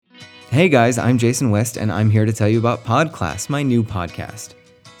Hey guys, I'm Jason West, and I'm here to tell you about PodClass, my new podcast.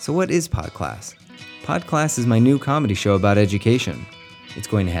 So what is PodClass? PodClass is my new comedy show about education. It's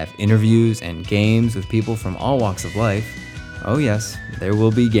going to have interviews and games with people from all walks of life. Oh yes, there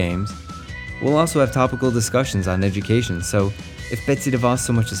will be games. We'll also have topical discussions on education, so if Betsy DeVos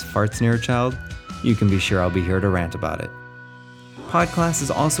so much as farts near a child, you can be sure I'll be here to rant about it. PodClass is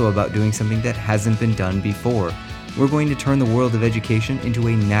also about doing something that hasn't been done before. We're going to turn the world of education into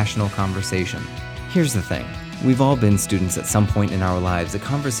a national conversation. Here's the thing. We've all been students at some point in our lives. A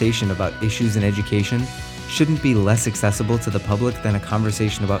conversation about issues in education shouldn't be less accessible to the public than a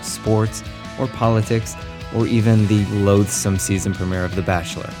conversation about sports or politics or even the loathsome season premiere of The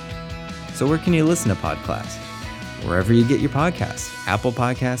Bachelor. So where can you listen to PodClass? Wherever you get your podcasts. Apple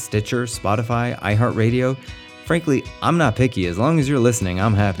Podcasts, Stitcher, Spotify, iHeartRadio. Frankly, I'm not picky. As long as you're listening,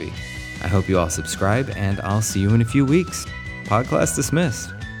 I'm happy. I hope you all subscribe, and I'll see you in a few weeks. PodClass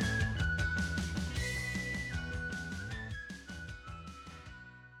dismissed.